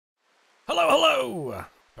Hello, hello!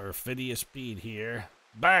 Perfidious Pete here.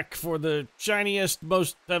 Back for the shiniest,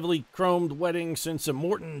 most heavily chromed wedding since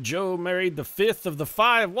Immortan Joe married the fifth of the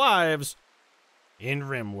 5 wives in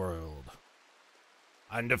Rimworld.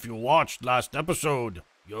 And if you watched last episode,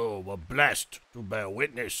 you were blessed to bear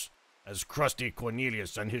witness as Crusty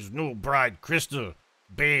Cornelius and his new bride Crystal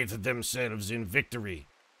bathed themselves in victory,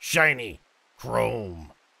 shiny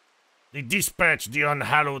chrome. They dispatched the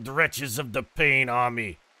unhallowed wretches of the Pain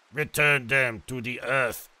Army, returned them to the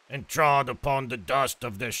earth, and trod upon the dust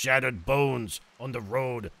of their shattered bones on the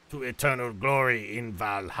road to eternal glory in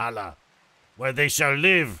Valhalla, where they shall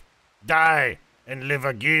live, die, and live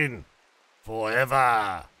again,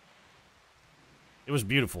 forever. It was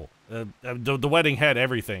beautiful. The wedding had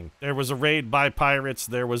everything. There was a raid by pirates,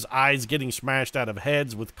 there was eyes getting smashed out of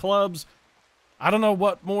heads with clubs. I don't know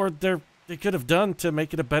what more they could have done to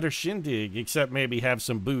make it a better shindig, except maybe have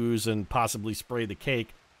some booze and possibly spray the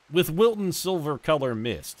cake with Wilton Silver Color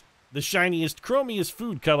Mist, the shiniest, chromiest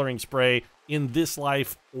food coloring spray in this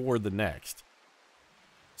life or the next.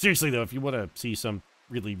 Seriously though, if you want to see some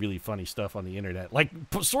really, really funny stuff on the internet, like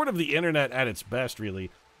sort of the internet at its best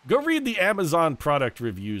really, go read the Amazon product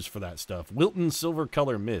reviews for that stuff. Wilton Silver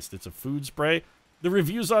Color Mist, it's a food spray. The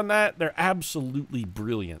reviews on that, they're absolutely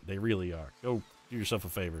brilliant. They really are. Go do yourself a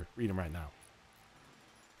favor, read them right now.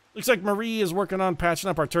 Looks like Marie is working on patching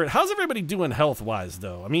up our turret. How's everybody doing health-wise,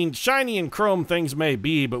 though? I mean, shiny and chrome things may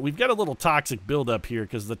be, but we've got a little toxic buildup here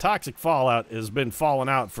because the toxic fallout has been falling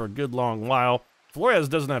out for a good long while. Flores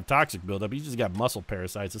doesn't have toxic buildup. He's just got muscle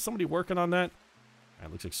parasites. Is somebody working on that? All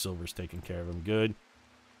right, looks like Silver's taking care of him. Good.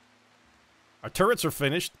 Our turrets are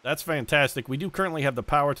finished. That's fantastic. We do currently have the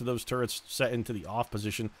power to those turrets set into the off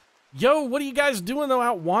position. Yo, what are you guys doing, though,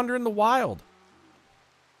 out wandering the wild?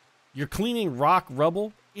 You're cleaning rock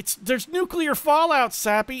rubble? There's nuclear fallout,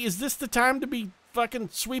 Sappy. Is this the time to be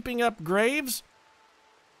fucking sweeping up graves?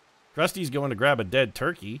 Krusty's going to grab a dead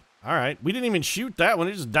turkey. All right. We didn't even shoot that one.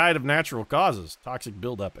 It just died of natural causes. Toxic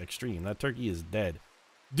buildup extreme. That turkey is dead.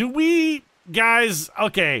 Do we, guys,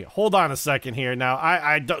 okay, hold on a second here. Now,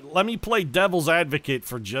 let me play devil's advocate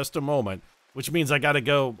for just a moment, which means I got to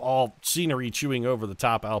go all scenery chewing over the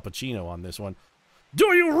top Al Pacino on this one. Do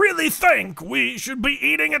you really think we should be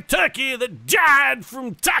eating a turkey that died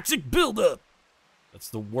from toxic buildup? That's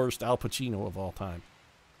the worst Al Pacino of all time.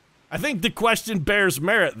 I think the question bears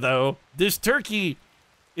merit, though. This turkey,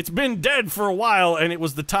 it's been dead for a while, and it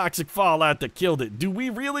was the toxic fallout that killed it. Do we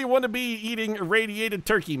really want to be eating irradiated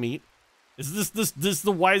turkey meat? Is this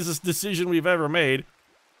the wisest decision we've ever made?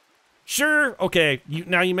 Sure, okay,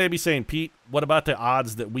 now you may be saying, Pete, what about the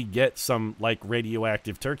odds that we get some, like,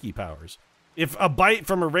 radioactive turkey powers? If a bite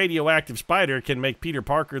from a radioactive spider can make Peter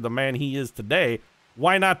Parker the man he is today,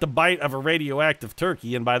 why not the bite of a radioactive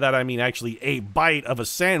turkey? And by that I mean actually a bite of a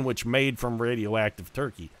sandwich made from radioactive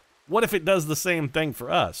turkey. What if it does the same thing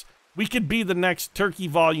for us? We could be the next turkey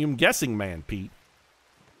volume guessing man, Pete.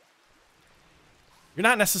 You're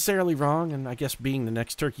not necessarily wrong, and I guess being the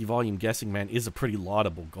next turkey volume guessing man is a pretty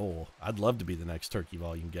laudable goal. I'd love to be the next turkey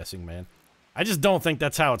volume guessing man. I just don't think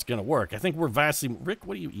that's how it's going to work. I think we're vastly... Rick,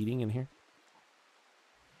 what are you eating in here?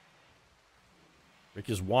 Rick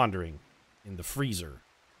is wandering in the freezer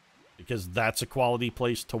because that's a quality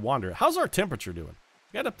place to wander. How's our temperature doing?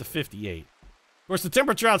 We got up to 58. Of course, the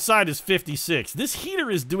temperature outside is 56. This heater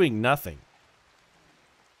is doing nothing.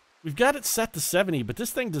 We've got it set to 70, but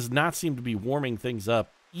this thing does not seem to be warming things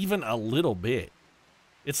up even a little bit.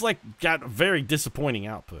 It's like got a very disappointing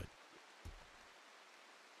output.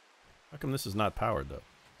 How come this is not powered, though?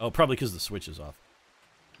 Oh, probably because the switch is off.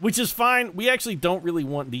 Which is fine. We actually don't really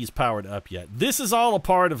want these powered up yet. This is all a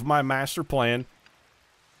part of my master plan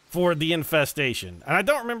for the infestation. And I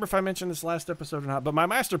don't remember if I mentioned this last episode or not, but my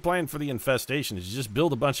master plan for the infestation is just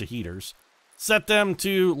build a bunch of heaters, set them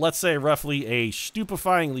to, let's say, roughly a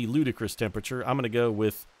stupefyingly ludicrous temperature. I'm going to go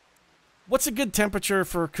with, what's a good temperature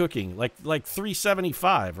for cooking? Like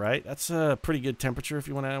 375, right? That's a pretty good temperature if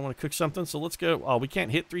you want to cook something. So let's go. Oh, we can't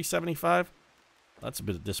hit 375? That's a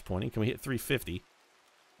bit disappointing. Can we hit 350?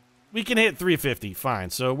 We can hit 350,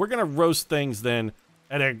 fine. So we're going to roast things then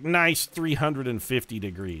at a nice 350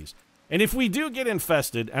 degrees. And if we do get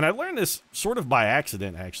infested, and I learned this sort of by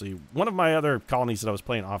accident, actually. One of my other colonies that I was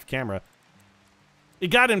playing off camera,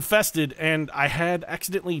 it got infested, and I had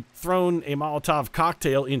accidentally thrown a Molotov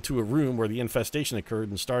cocktail into a room where the infestation occurred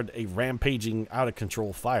and started a rampaging,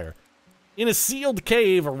 out-of-control fire. In a sealed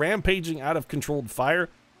cave, a rampaging, out-of-controlled fire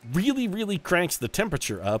really, really cranks the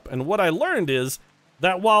temperature up. And what I learned is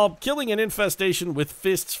that while killing an infestation with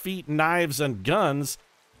fists, feet, knives, and guns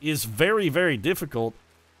is very, very difficult,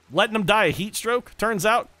 letting them die a heat stroke, turns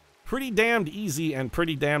out, pretty damned easy and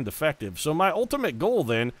pretty damned effective. So my ultimate goal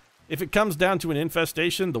then, if it comes down to an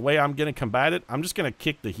infestation, the way I'm going to combat it, I'm just going to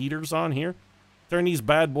kick the heaters on here. Turn these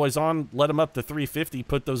bad boys on, let them up to 350,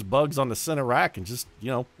 put those bugs on the center rack, and just,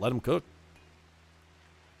 you know, let them cook.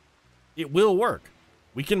 It will work.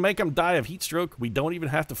 We can make them die of heat stroke. We don't even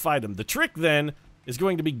have to fight them. The trick then is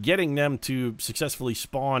going to be getting them to successfully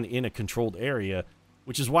spawn in a controlled area,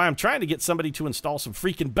 which is why I'm trying to get somebody to install some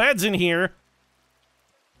freaking beds in here,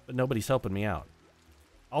 but nobody's helping me out.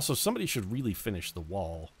 Also, somebody should really finish the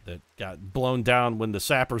wall that got blown down when the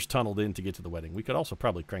sappers tunneled in to get to the wedding. We could also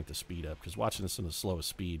probably crank the speed up, because watching this in the slowest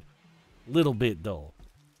speed, little bit dull.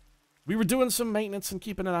 We were doing some maintenance and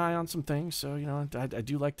keeping an eye on some things, so, you know, I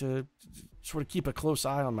do like to sort of keep a close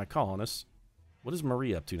eye on my colonists. What is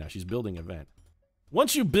Marie up to now? She's building a vent.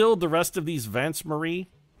 Once you build the rest of these vents, Marie,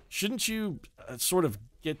 shouldn't you sort of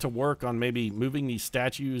get to work on maybe moving these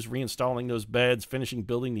statues, reinstalling those beds, finishing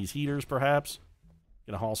building these heaters, perhaps?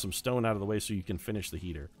 Gonna haul some stone out of the way so you can finish the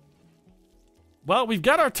heater. Well, we've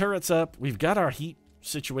got our turrets up. We've got our heat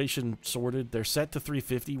situation sorted. They're set to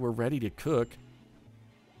 350. We're ready to cook.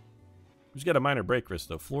 Who's got a minor break risk,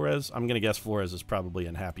 though? Flores? I'm gonna guess Flores is probably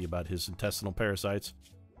unhappy about his intestinal parasites.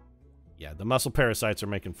 Yeah, the muscle parasites are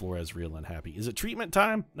making Flores real unhappy. Is it treatment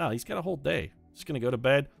time? No, he's got a whole day. Just gonna go to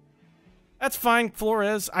bed. That's fine,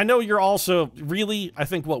 Flores. I know you're also... Really, I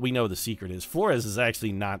think what we know the secret is, Flores is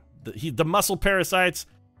actually not... The muscle parasites,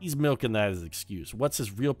 he's milking that as an excuse. What's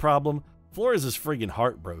his real problem? Flores is friggin'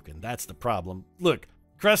 heartbroken. That's the problem. Look,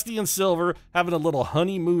 Crusty and Silver having a little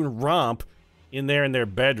honeymoon romp in their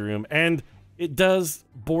bedroom, and it does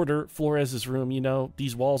border Flores' room. You know,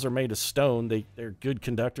 these walls are made of stone. They're good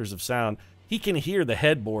conductors of sound. He can hear the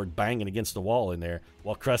headboard banging against the wall in there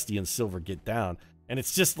while Crusty and Silver get down. And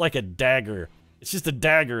it's just like a dagger. It's just a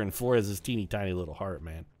dagger in Flores' teeny tiny little heart,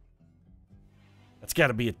 man. That's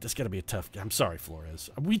gotta be a tough... I'm sorry,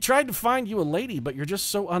 Flores. We tried to find you a lady, but you're just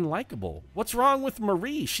so unlikable. What's wrong with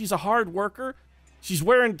Marie? She's a hard worker. She's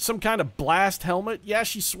wearing some kind of blast helmet. Yeah,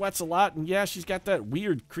 she sweats a lot, and yeah, she's got that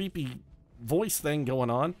weird, creepy voice thing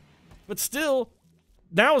going on. But still,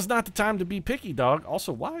 now is not the time to be picky, dog.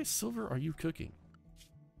 Also, why, Silver, are you cooking?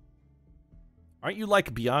 Aren't you,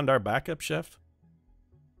 like, beyond our backup chef?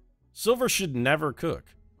 Silver should never cook.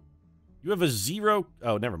 You have a 0...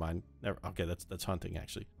 Oh, never mind. Never. Okay, that's hunting,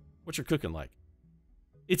 actually. What's your cooking like?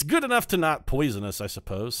 It's good enough to not poison us, I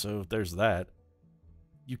suppose, so there's that.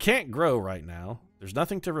 You can't grow right now. There's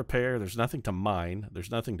nothing to repair. There's nothing to mine.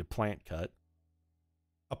 There's nothing to plant cut.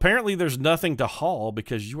 Apparently, there's nothing to haul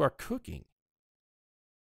because you are cooking.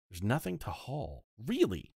 There's nothing to haul.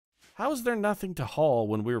 Really? How is there nothing to haul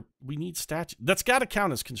when we need statues? That's got to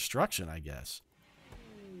count as construction, I guess.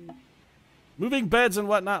 Moving beds and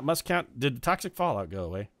whatnot must count. Did the toxic fallout go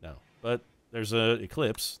away? No. But there's an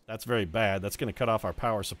eclipse. That's very bad. That's going to cut off our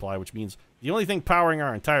power supply, which means the only thing powering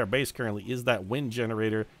our entire base currently is that wind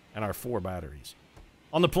generator and our 4 batteries.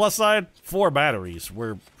 On the plus side, 4 batteries.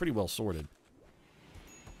 We're pretty well sorted.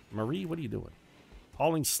 Marie, what are you doing?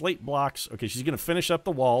 Hauling slate blocks. Okay, she's going to finish up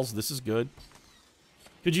the walls. This is good.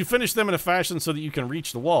 Could you finish them in a fashion so that you can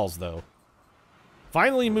reach the walls, though?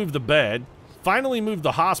 Finally move the bed. Finally move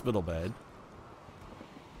the hospital bed.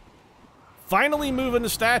 Finally moving the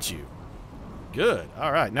statue. Good.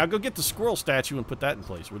 All right. Now go get the squirrel statue and put that in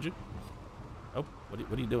place, would you? Oh, what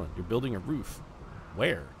are you doing? You're building a roof.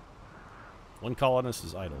 Where? One colonist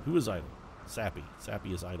is idle. Who is idle? Sappy.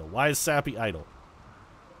 Sappy is idle. Why is Sappy idle?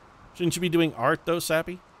 Shouldn't you be doing art, though,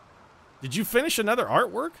 Sappy? Did you finish another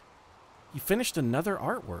artwork? You finished another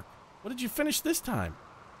artwork. What did you finish this time?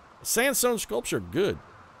 A sandstone sculpture. Good.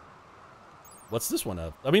 What's this one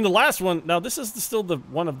of? I mean, the last one... Now, this is still the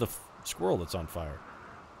one of the squirrel that's on fire.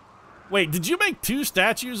 Wait, did you make 2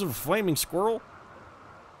 statues of a flaming squirrel?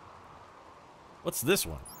 What's this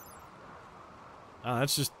one? Oh,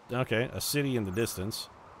 that's just... Okay, a city in the distance.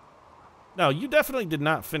 No, you definitely did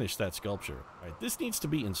not finish that sculpture. All right, this needs to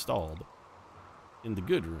be installed in the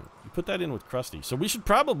good room. You put that in with Crusty. So we should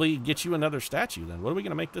probably get you another statue then. What are we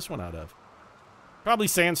going to make this one out of? Probably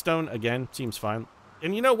sandstone again. Seems fine.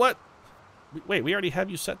 And you know what? Wait, we already have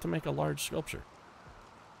you set to make a large sculpture.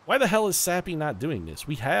 Why the hell is Sappy not doing this?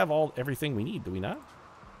 We have everything we need, do we not?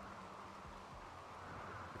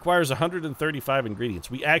 Requires 135 ingredients.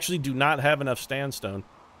 We actually do not have enough sandstone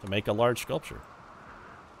to make a large sculpture.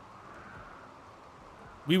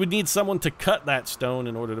 We would need someone to cut that stone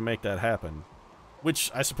in order to make that happen,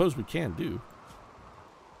 which I suppose we can do.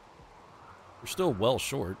 We're still well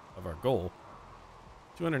short of our goal.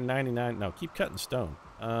 299. No, keep cutting stone.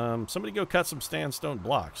 Somebody go cut some sandstone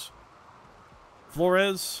blocks.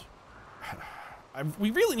 Flores.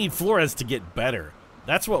 We really need Flores to get better.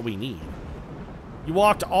 That's what we need. You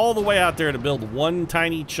walked all the way out there to build one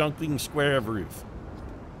tiny chunking square of roof.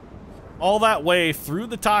 All that way through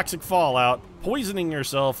the toxic fallout, poisoning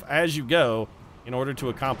yourself as you go in order to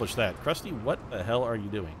accomplish that. Crusty, what the hell are you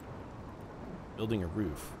doing? Building a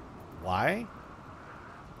roof. Why?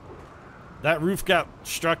 That roof got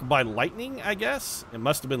struck by lightning, I guess? It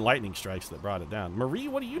must have been lightning strikes that brought it down. Marie,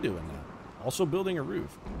 what are you doing now? Also building a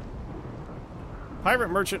roof. Pirate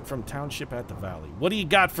merchant from Township at the Valley. What do you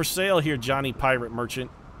got for sale here, Johnny Pirate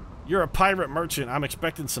Merchant? You're a pirate merchant. I'm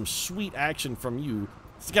expecting some sweet action from you.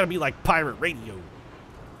 It's got to be like pirate radio.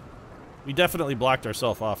 We definitely blocked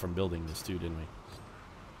ourselves off from building this too, didn't we?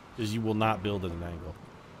 Because you will not build at an angle.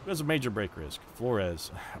 Who has a major break risk?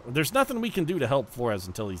 Flores. There's nothing we can do to help Flores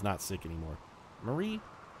until he's not sick anymore. Marie,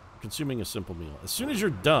 consuming a simple meal. As soon as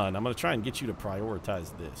you're done, I'm going to try and get you to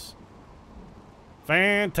prioritize this.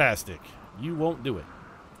 Fantastic. You won't do it.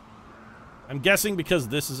 I'm guessing because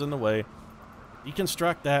this is in the way.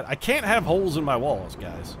 Deconstruct that. I can't have holes in my walls,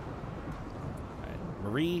 guys. All right.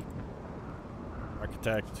 Marie,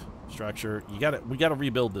 architect, structure. We gotta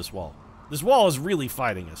rebuild this wall. This wall is really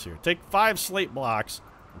fighting us here. Take 5 slate blocks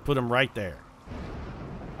and put them right there.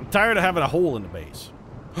 I'm tired of having a hole in the base.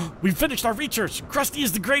 We finished our research. Crusty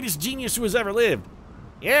is the greatest genius who has ever lived.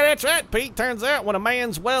 Yeah, that's right, Pete. Turns out when a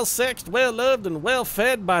man's well-sexed, well-loved, and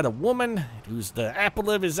well-fed by the woman who's the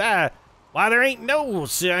apple of his eye, why, there ain't no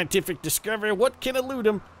scientific discovery what can elude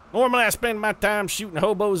him. Normally, I spend my time shooting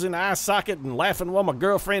hobos in the eye socket and laughing while my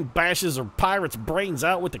girlfriend bashes her pirate's brains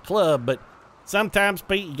out with the club, but sometimes,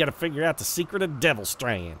 Pete, you gotta figure out the secret of Devil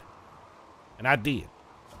Strand. And I did.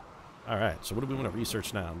 All right, so what do we want to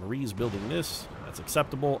research now? Marie's building this. That's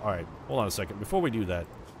acceptable. All right, hold on a second. Before we do that,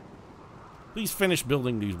 please finish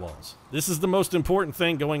building these walls. This is the most important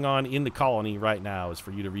thing going on in the colony right now, is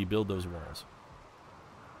for you to rebuild those walls.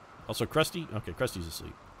 Also, Crusty? Okay, Crusty's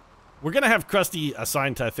asleep. We're going to have Crusty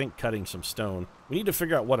assigned to, I think, cutting some stone. We need to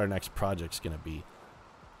figure out what our next project's going to be.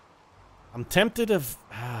 I'm tempted of...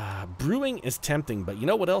 brewing is tempting, but you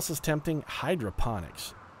know what else is tempting?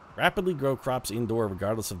 Hydroponics. Rapidly grow crops indoor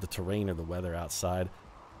regardless of the terrain or the weather outside.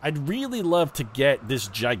 I'd really love to get this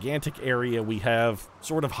gigantic area we have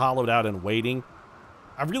sort of hollowed out and waiting.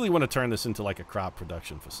 I really want to turn this into like a crop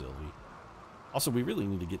production facility. Also, we really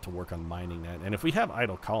need to get to work on mining that. And if we have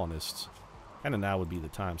idle colonists, kind of now would be the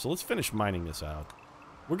time. So let's finish mining this out.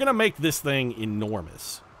 We're going to make this thing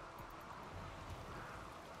enormous.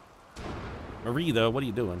 Marie, though, what are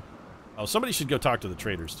you doing? Oh, somebody should go talk to the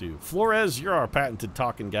traders, too. Flores, you're our patented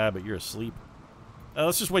talking guy, but you're asleep.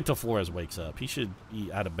 Let's just wait till Flores wakes up. He should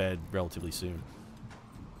be out of bed relatively soon.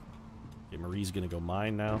 Okay, Marie's going to go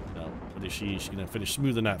mine now. No, what is she? She's going to finish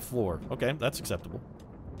smoothing that floor. Okay, that's acceptable.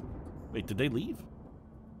 Wait, did they leave?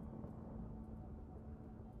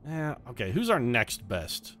 Yeah, okay, who's our next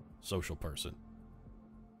best social person?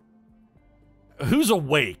 Who's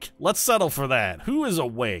awake? Let's settle for that. Who is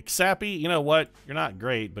awake? Sappy, you know what? You're not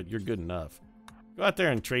great, but you're good enough. Go out there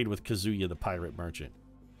and trade with Kazuya, the pirate merchant.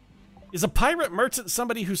 Is a pirate merchant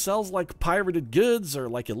somebody who sells, like, pirated goods or,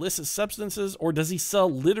 like, illicit substances, or does he sell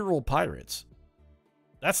literal pirates?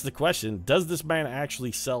 That's the question. Does this man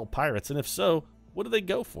actually sell pirates? And if so, what do they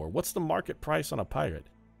go for? What's the market price on a pirate?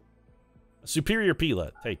 A superior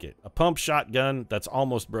pila, take it. A pump shotgun that's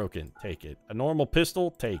almost broken, take it. A normal pistol,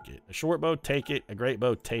 take it. A short bow, take it. A great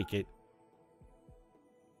bow, take it.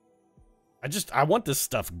 I want this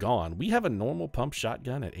stuff gone. We have a normal pump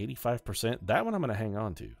shotgun at 85%. That one I'm going to hang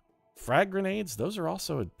on to. Frag grenades, those are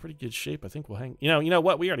also in pretty good shape. I think we'll hang... You know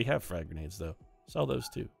what? We already have frag grenades, though. Sell those,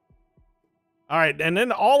 too. All right, and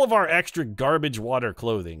then all of our extra garbage water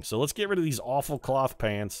clothing. So let's get rid of these awful cloth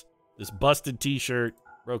pants, this busted t-shirt,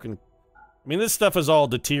 broken... I mean, this stuff is all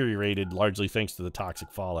deteriorated, largely thanks to the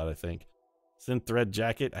toxic fallout, I think. Synth thread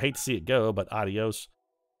jacket. I hate to see it go, but adios.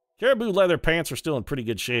 Caribou leather pants are still in pretty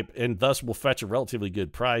good shape, and thus will fetch a relatively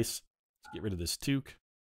good price. Let's get rid of this toque.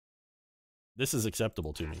 This is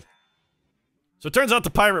acceptable to me. So it turns out the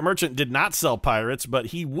pirate merchant did not sell pirates, but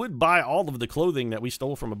he would buy all of the clothing that we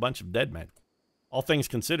stole from a bunch of dead men. All things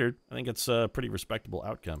considered, I think it's a pretty respectable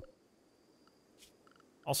outcome.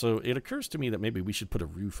 Also, it occurs to me that maybe we should put a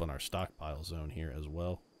roof on our stockpile zone here as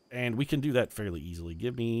well. And we can do that fairly easily.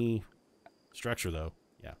 Give me structure, though.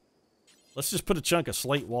 Yeah. Let's just put a chunk of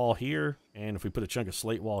slate wall here. And if we put a chunk of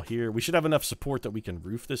slate wall here, we should have enough support that we can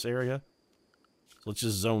roof this area. So let's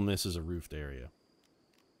just zone this as a roofed area.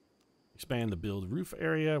 Expand the build roof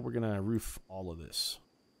area. We're going to roof all of this.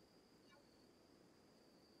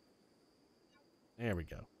 There we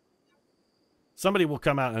go. Somebody will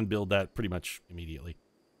come out and build that pretty much immediately.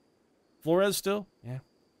 Flores still? Yeah.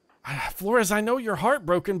 Flores, I know you're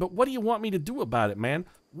heartbroken, but what do you want me to do about it, man?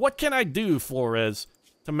 What can I do, Flores,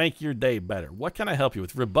 to make your day better? What can I help you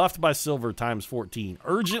with? Rebuffed by silver times 14.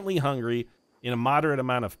 Urgently hungry in a moderate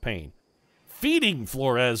amount of pain. Feeding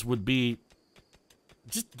Flores would be...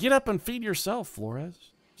 Just get up and feed yourself, Flores.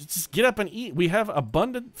 Just get up and eat. We have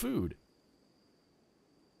abundant food.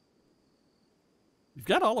 We've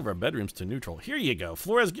got all of our bedrooms to neutral. Here you go.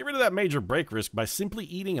 Flores, get rid of that major break risk by simply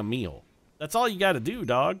eating a meal. That's all you got to do,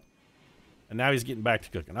 dog. And now he's getting back to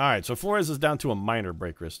cooking. All right, so Flores is down to a minor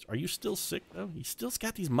break risk. Are you still sick, though? He's still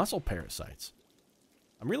got these muscle parasites.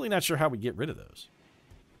 I'm really not sure how we get rid of those.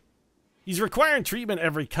 He's requiring treatment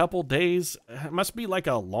every couple days. It must be like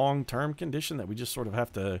a long-term condition that we just sort of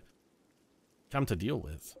have to come to deal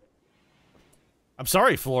with. I'm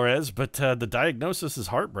sorry, Flores, but the diagnosis is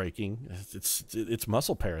heartbreaking. It's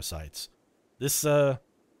muscle parasites. This,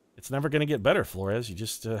 it's never going to get better, Flores. You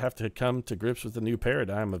just have to come to grips with the new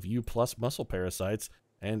paradigm of you plus muscle parasites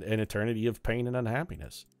and an eternity of pain and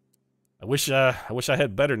unhappiness. I wish I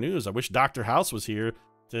had better news. I wish Dr. House was here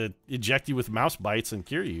to inject you with mouse bites and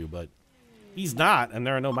cure you, but he's not, and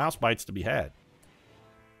there are no mouse bites to be had.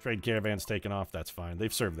 Trade caravan's taken off. That's fine.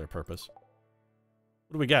 They've served their purpose.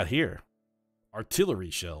 What do we got here?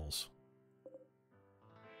 Artillery shells.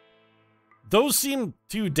 Those seem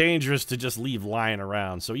too dangerous to just leave lying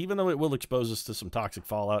around, so even though it will expose us to some toxic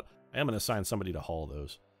fallout, I am going to assign somebody to haul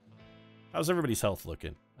those. How's everybody's health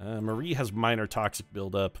looking? Marie has minor toxic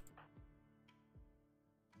buildup.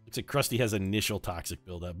 Looks like Crusty has initial toxic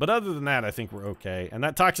buildup, but other than that, I think we're okay. And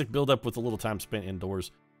that toxic buildup with a little time spent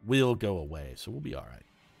indoors will go away, so we'll be all right.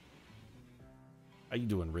 How you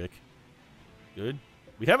doing, Rick? Good?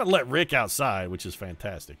 We haven't let Rick outside, which is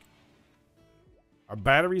fantastic. Our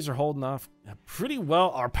batteries are holding off pretty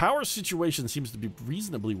well. Our power situation seems to be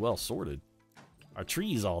reasonably well sorted. Our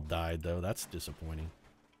trees all died, though. That's disappointing.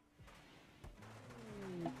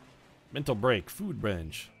 Mental break. Food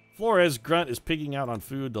binge. Flores Grunt is pigging out on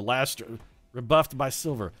food. The last rebuffed by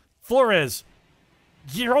silver. Flores,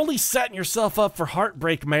 you're only setting yourself up for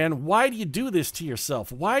heartbreak, man. Why do you do this to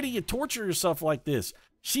yourself? Why do you torture yourself like this?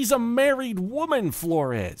 She's a married woman,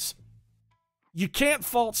 Flores. You can't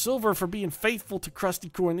fault Silver for being faithful to Crusty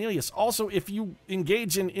Cornelius. Also, if you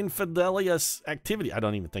engage in infidelious activity, I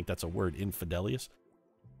don't even think that's a word, infidelious.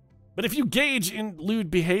 But if you engage in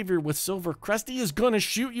lewd behavior with Silver, Crusty is going to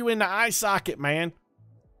shoot you in the eye socket, man.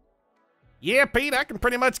 Yeah, Pete, I can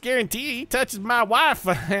pretty much guarantee he touches my wife,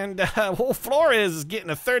 and old Flores is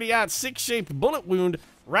getting a 30-aught 6-shaped bullet wound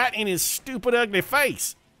right in his stupid, ugly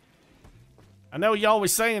face. I know you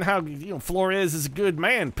always saying how, Flores is a good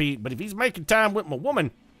man, Pete, but if he's making time with my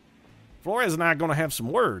woman, Flores and I are going to have some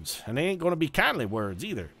words, and they ain't going to be kindly words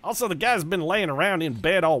either. Also, the guy's been laying around in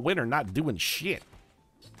bed all winter not doing shit.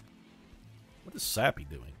 What is Sappy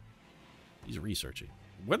doing? He's researching.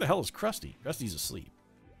 Where the hell is Crusty? Krusty's asleep.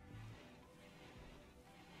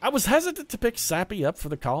 I was hesitant to pick Sappy up for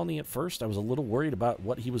the colony at first. I was a little worried about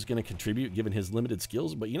what he was going to contribute given his limited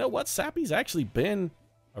skills, but you know what? Sappy's actually been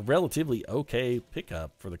a relatively okay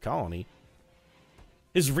pickup for the colony.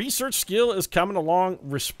 His research skill is coming along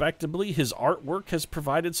respectably. His artwork has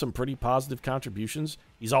provided some pretty positive contributions.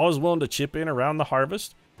 He's always willing to chip in around the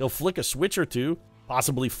harvest. He'll flick a switch or two,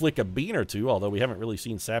 possibly flick a bean or two, although we haven't really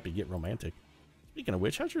seen Sappy get romantic. Speaking of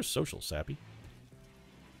which, how's your social, Sappy?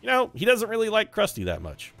 You know, he doesn't really like Crusty that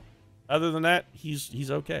much. Other than that, he's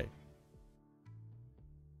okay.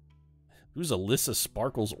 Who's Alyssa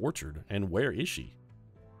Sparkle's Orchard, and where is she?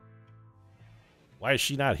 Why is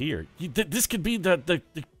she not here? This could be the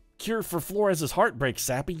cure for Flores' heartbreak,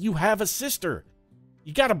 Sappy. You have a sister.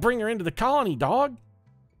 You got to bring her into the colony, dog.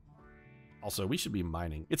 Also, we should be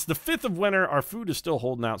mining. It's the 5th of winter. Our food is still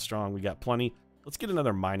holding out strong. We got plenty. Let's get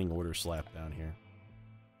another mining order slapped down here.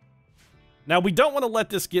 Now, we don't want to let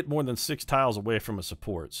this get more than 6 tiles away from a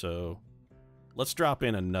support, so let's drop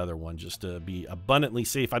in another one just to be abundantly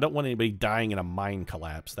safe. I don't want anybody dying in a mine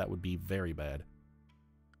collapse. That would be very bad.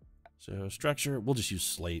 So, structure, we'll just use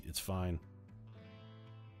slate. It's fine.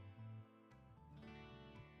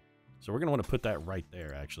 So, we're going to want to put that right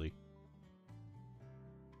there, actually.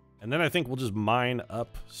 And then I think we'll just mine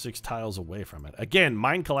up 6 tiles away from it. Again,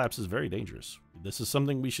 mine collapse is very dangerous. This is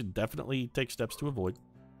something we should definitely take steps to avoid.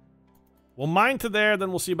 We'll mine to there, then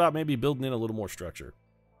we'll see about maybe building in a little more structure.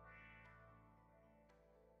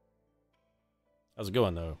 How's it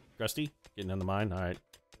going, though? Crusty? Getting in the mine? All right.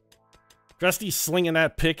 Krusty's slinging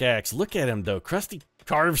that pickaxe. Look at him, though. Crusty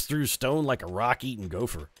carves through stone like a rock-eating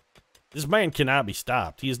gopher. This man cannot be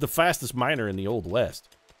stopped. He is the fastest miner in the Old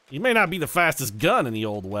West. He may not be the fastest gun in the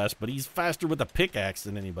Old West, but he's faster with a pickaxe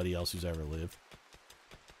than anybody else who's ever lived.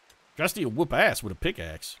 Crusty will whoop ass with a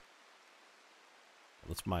pickaxe.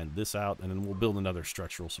 let's mine this out, and then we'll build another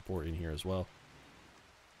structural support in here as well.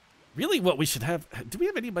 Really, what we should have... Do we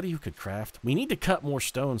have anybody who could craft? We need to cut more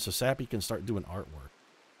stone so Sappy can start doing artwork.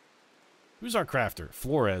 Who's our crafter?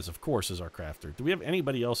 Flores, of course, is our crafter. Do we have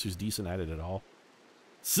anybody else who's decent at it at all?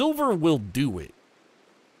 Silver will do it.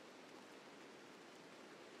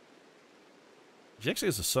 She actually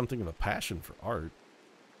has something of a passion for art.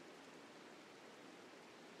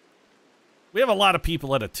 We have a lot of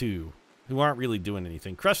people at a 2 who aren't really doing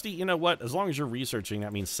anything. Crusty, you know what? As long as you're researching,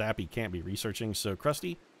 that means Sappy can't be researching. So,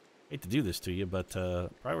 Crusty, hate to do this to you, but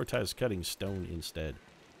prioritize cutting stone instead.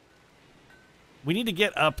 We need to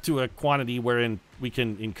get up to a quantity wherein we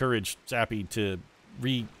can encourage Sappy to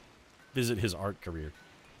revisit his art career.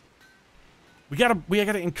 We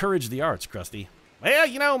gotta encourage the arts, Crusty. Well,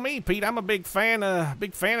 you know me, Pete. I'm a big fan of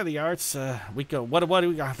the arts. What do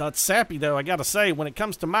we got? That's Sappy, though. I gotta say, when it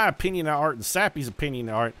comes to my opinion of art and Sappy's opinion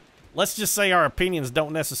of art, let's just say our opinions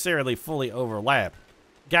don't necessarily fully overlap.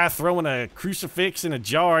 Guy throwing a crucifix in a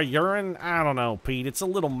jar of urine? I don't know, Pete. It's a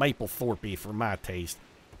little Maplethorpe for my taste.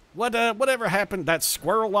 Whatever happened, that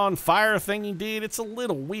squirrel on fire thing he did, it's a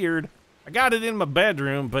little weird. I got it in my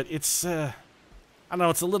bedroom, but it's, I don't know,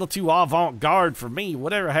 it's a little too avant-garde for me.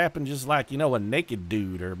 Whatever happened, just like, you know, a naked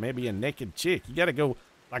dude or maybe a naked chick. You gotta go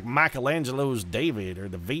like Michelangelo's David or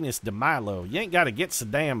the Venus de Milo. You ain't gotta get so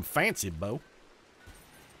damn fancy, Bo.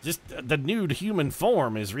 Just the nude human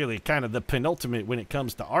form is really kind of the penultimate when it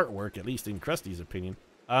comes to artwork, at least in Krusty's opinion.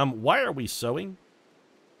 Why are we sewing?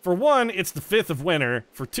 For one, it's the 5th of winter.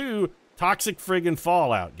 For 2, toxic friggin'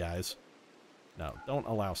 fallout, guys. No, don't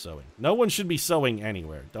allow sewing. No one should be sewing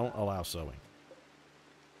anywhere. Don't allow sewing.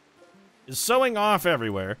 Is sewing off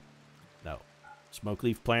everywhere? No. Smoke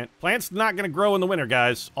leaf plant. Plant's not going to grow in the winter,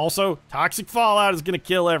 guys. Also, toxic fallout is going to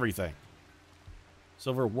kill everything.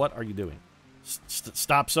 Silver, what are you doing?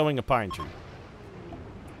 Stop sowing a pine tree.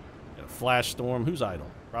 Got a flash storm. Who's idle?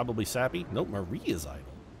 Probably Sappy. Nope, Marie is idle.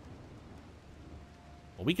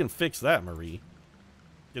 Well, we can fix that, Marie.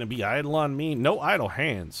 Gonna be idle on me? No idle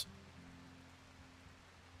hands.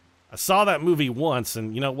 I saw that movie once,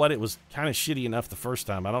 and you know what? It was kind of shitty enough the first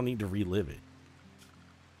time. I don't need to relive it.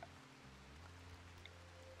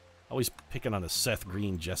 Always picking on the Seth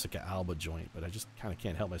Green, Jessica Alba joint, but I just kind of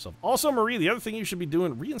can't help myself. Also, Marie, the other thing you should be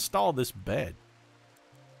doing, reinstall this bed.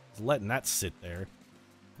 Just letting that sit there.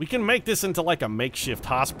 We can make this into like a makeshift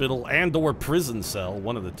hospital and or prison cell,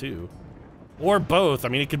 one of the two. Or both. I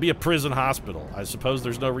mean, it could be a prison hospital. I suppose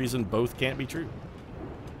there's no reason both can't be true.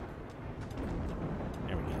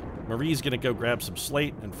 There we go. Marie's going to go grab some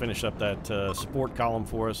slate and finish up that support column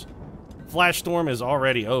for us. Flash storm is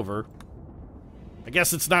already over. I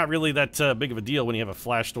guess it's not really that big of a deal when you have a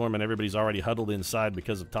flash storm and everybody's already huddled inside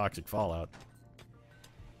because of toxic fallout.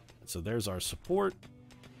 So there's our support.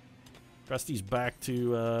 Krusty's back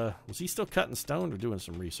to, was he still cutting stone or doing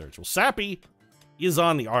some research? Well, Sappy is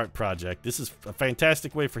on the art project. This is a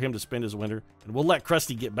fantastic way for him to spend his winter, and we'll let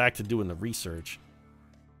Crusty get back to doing the research.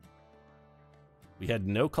 We had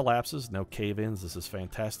no collapses, no cave-ins. This is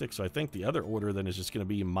fantastic. So I think the other order then is just going to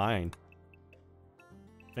be mine.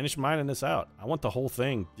 Finish mining this out. I want the whole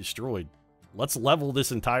thing destroyed. Let's level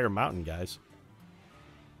this entire mountain, guys.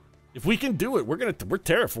 If we can do it, we're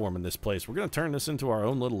terraforming this place. We're gonna turn this into our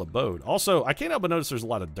own little abode. Also, I can't help but notice there's a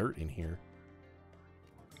lot of dirt in here.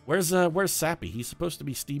 Where's Sappy? He's supposed to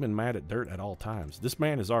be steaming mad at dirt at all times. This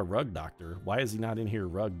man is our rug doctor. Why is he not in here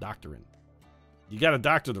rug doctoring? You gotta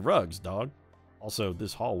doctor the rugs, dog. Also,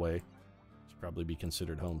 this hallway should probably be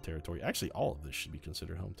considered home territory. Actually, all of this should be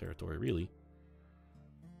considered home territory, really.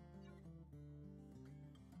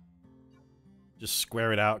 Just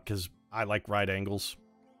square it out because I like right angles.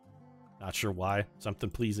 Not sure why. Something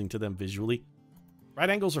pleasing to them visually. Right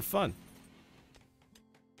angles are fun.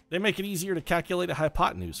 They make it easier to calculate a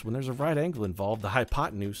hypotenuse. When there's a right angle involved, the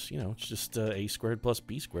hypotenuse, you know, it's just a squared plus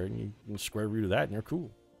b squared, and you can square root of that, and you're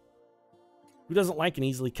cool. Who doesn't like an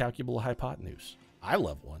easily calculable hypotenuse? I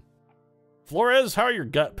love one. Flores, how are your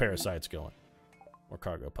gut parasites going? More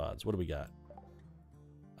cargo pods. What do we got?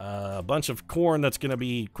 A bunch of corn that's going to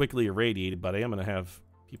be quickly irradiated, but I am going to have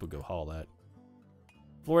people go haul that.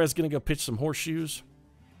 Flores is going to go pitch some horseshoes.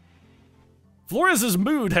 Flores'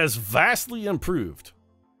 mood has vastly improved.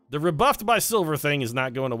 The rebuffed by silver thing is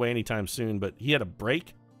not going away anytime soon, but he had a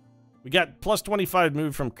break. We got plus 25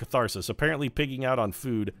 mood from Catharsis. Apparently pigging out on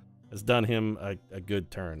food has done him a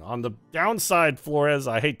good turn. On the downside, Flores,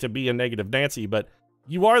 I hate to be a negative Nancy, but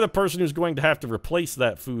you are the person who's going to have to replace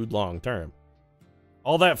that food long term.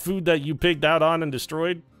 All that food that you pigged out on and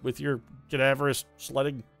destroyed with your cadaverous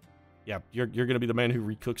sledding, yeah, you're going to be the man who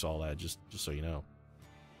recooks all that, just so you know.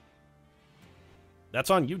 That's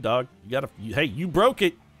on you, dog. You gotta, hey, you broke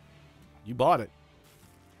it. You bought it.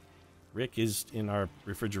 Rick is in our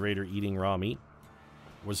refrigerator eating raw meat.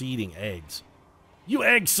 Was he eating eggs? You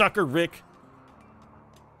egg sucker, Rick.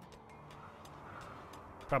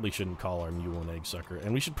 Probably shouldn't call our mule an egg sucker.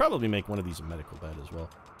 And we should probably make one of these a medical bed as well.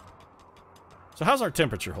 So how's our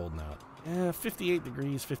temperature holding out? Yeah, 58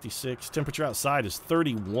 degrees, 56. Temperature outside is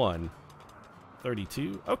 31.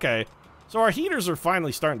 32. Okay. So our heaters are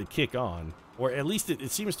finally starting to kick on. Or at least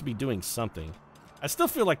it seems to be doing something. I still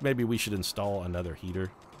feel like maybe we should install another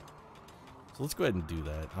heater. So let's go ahead and do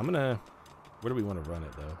that. I'm gonna... Where do we want to run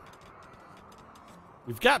it, though?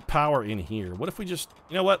 We've got power in here. What if we just...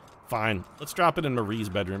 You know what? Fine. Let's drop it in Marie's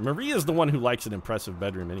bedroom. Marie is the one who likes an impressive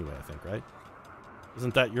bedroom anyway, I think, right?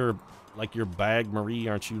 Isn't that your... Like your bag, Marie?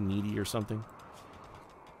 Aren't you needy or something?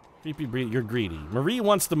 Creepy breed. You're greedy. Marie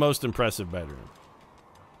wants the most impressive bedroom.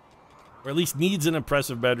 Or at least needs an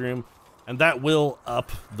impressive bedroom. And that will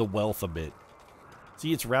up the wealth a bit.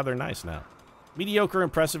 See, it's rather nice now. Mediocre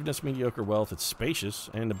impressiveness, mediocre wealth. It's spacious,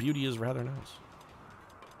 and the beauty is rather nice.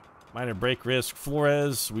 Minor break risk.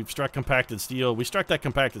 Flores, we've struck compacted steel. We struck that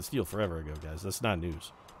compacted steel forever ago, guys. That's not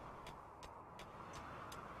news.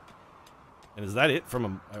 And is that it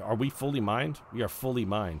from a... Are we fully mined? We are fully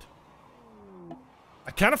mined.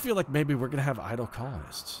 I kind of feel like maybe we're going to have idle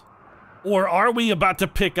colonists. Or are we about to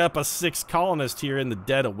pick up a 6th colonist here in the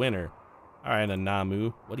dead of winter? All right,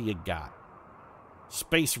 Anamu, what do you got?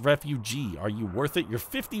 Space refugee, are you worth it? You're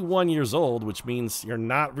 51 years old, which means you're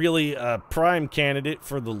not really a prime candidate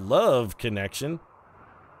for the love connection.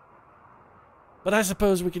 But I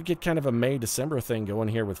suppose we could get kind of a May-December thing going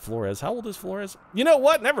here with Flores. How old is Flores? You know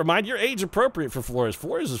what? Never mind. You're age appropriate for Flores.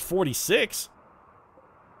 Flores is 46.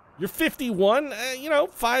 You're 51. You know,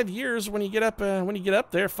 5 years when you get up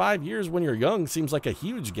there. 5 years when you're young seems like a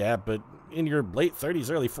huge gap, but in your late 30s,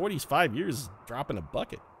 early 40s, 5 years is dropping a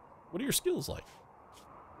bucket. What are your skills like?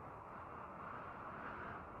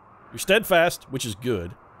 You're steadfast, which is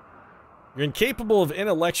good. You're incapable of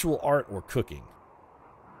intellectual art or cooking.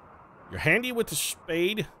 You're handy with a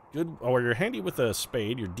spade, you're handy with a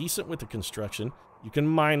spade. You're decent with the construction. You can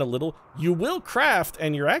mine a little. You will craft,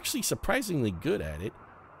 and you're actually surprisingly good at it.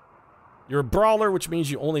 You're a brawler, which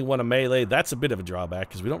means you only want a melee. That's a bit of a drawback,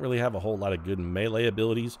 because we don't really have a whole lot of good melee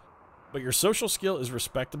abilities. But your social skill is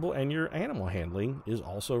respectable, and your animal handling is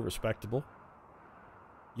also respectable.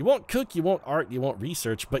 You won't cook, you won't art, you won't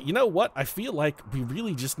research, but you know what? I feel like we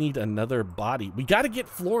really just need another body. We got to get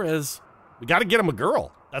Flores. We got to get him a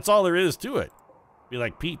girl. That's all there is to it. Be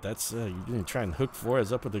like, Pete, that's, you're going to try and hook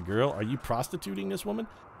Flores up with a girl? Are you prostituting this woman?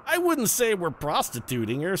 I wouldn't say we're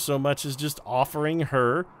prostituting her so much as just offering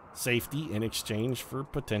her safety in exchange for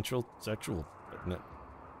potential sexual...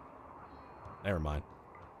 Never mind.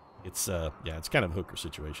 It's, yeah, it's kind of a hooker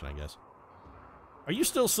situation, I guess. Are you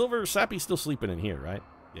still Silver? Sappy's still sleeping in here, right?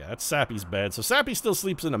 Yeah, that's Sappy's bed. So Sappy still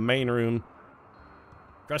sleeps in the main room.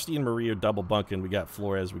 Crusty and Marie are double bunking. We got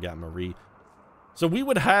Flores, we got Marie. So we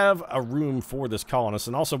would have a room for this colonist,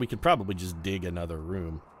 and also we could probably just dig another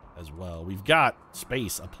room as well. We've got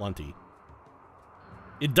space aplenty.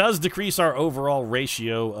 It does decrease our overall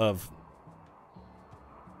ratio of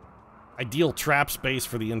ideal trap space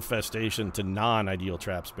for the infestation to non-ideal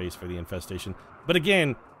trap space for the infestation. But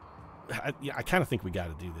again, I kind of think we got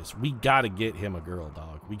to do this. We got to get him a girl,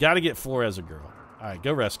 dog. We got to get Flores a girl. All right,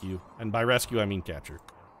 go rescue. And by rescue, I mean capture.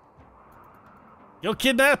 Go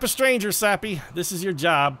kidnap a stranger, Sappy. This is your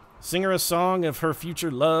job. Sing her a song of her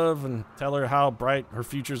future love and tell her how bright her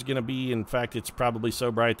future's going to be. In fact, it's probably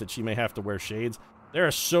so bright that she may have to wear shades. There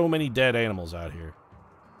are so many dead animals out here.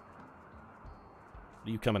 What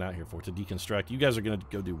are you coming out here for? To deconstruct? You guys are going to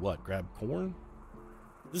go do what? Grab corn?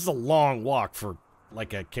 This is a long walk for...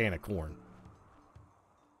 like a can of corn.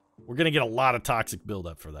 We're going to get a lot of toxic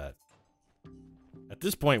buildup for that. At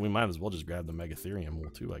this point, we might as well just grab the Megatherium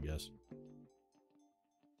wool too, I guess.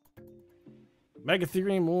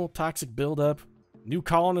 Megatherium wool, toxic buildup. New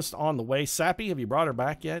colonist on the way. Sappy, have you brought her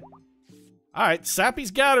back yet? Alright, Sappy's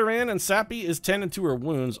got her in, and Sappy is tending to her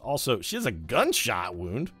wounds. Also, she has a gunshot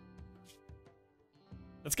wound.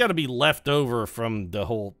 That's got to be left over from the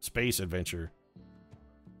whole space adventure.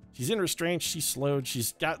 She's in restraint, she's slowed,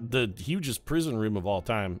 she's got the hugest prison room of all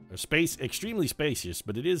time. Space, extremely spacious,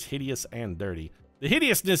 but it is hideous and dirty. The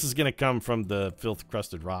hideousness is going to come from the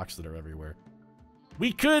filth-crusted rocks that are everywhere.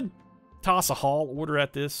 We could toss a haul order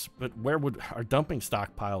at this, but where would... Our dumping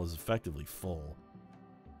stockpile is effectively full.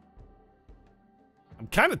 I'm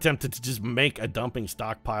kind of tempted to just make a dumping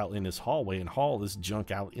stockpile in this hallway and haul this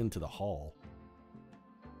junk out into the hall.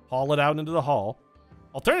 Haul it out into the hall.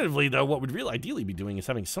 Alternatively, though, what we'd really ideally be doing is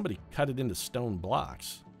having somebody cut it into stone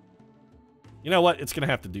blocks. You know what? It's going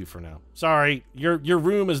to have to do for now. Sorry, your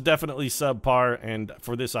room is definitely subpar, and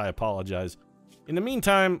for this, I apologize. In the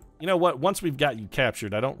meantime, you know what? Once we've got you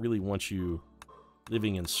captured, I don't really want you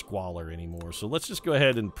living in squalor anymore. So let's just go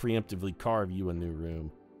ahead and preemptively carve you a new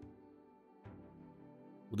room.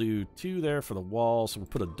 We'll do 2 there for the wall, so we'll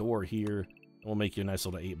put a door here. And we'll make you a nice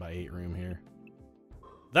little 8x8 room here.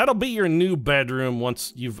 That'll be your new bedroom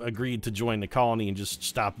once you've agreed to join the colony and just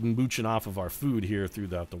stop mooching off of our food here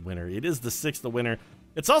throughout the winter. It is the 6th of winter.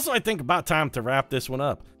 It's also, I think, about time to wrap this one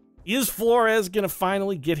up. Is Flores going to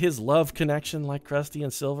finally get his love connection like Crusty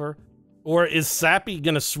and Silver? Or is Sappy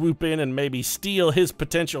going to swoop in and maybe steal his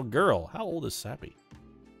potential girl? How old is Sappy?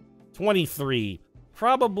 23.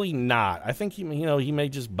 Probably not. I think he may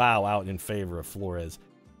just bow out in favor of Flores.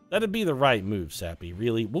 That'd be the right move, Sappy,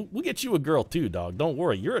 really. We'll get you a girl too, dog. Don't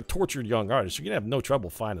worry. You're a tortured young artist. You're going to have no trouble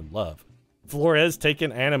finding love. Flores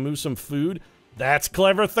taking Animu some food. That's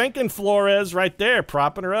clever thinking, Flores, right there.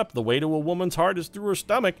 Propping her up. The way to a woman's heart is through her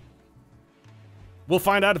stomach. We'll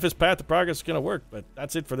find out if his path to progress is going to work, but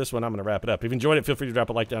that's it for this one. I'm going to wrap it up. If you enjoyed it, feel free to drop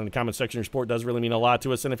a like down in the comment section. Your support does really mean a lot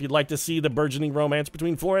to us, and if you'd like to see the burgeoning romance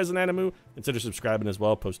between Flores and Animu, consider subscribing as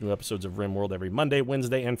well. Post new episodes of Rimworld every Monday,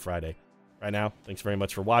 Wednesday, and Friday. Right now, thanks very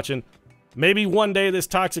much for watching. Maybe one day this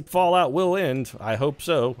toxic fallout will end. I hope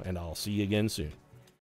so, and I'll see you again soon.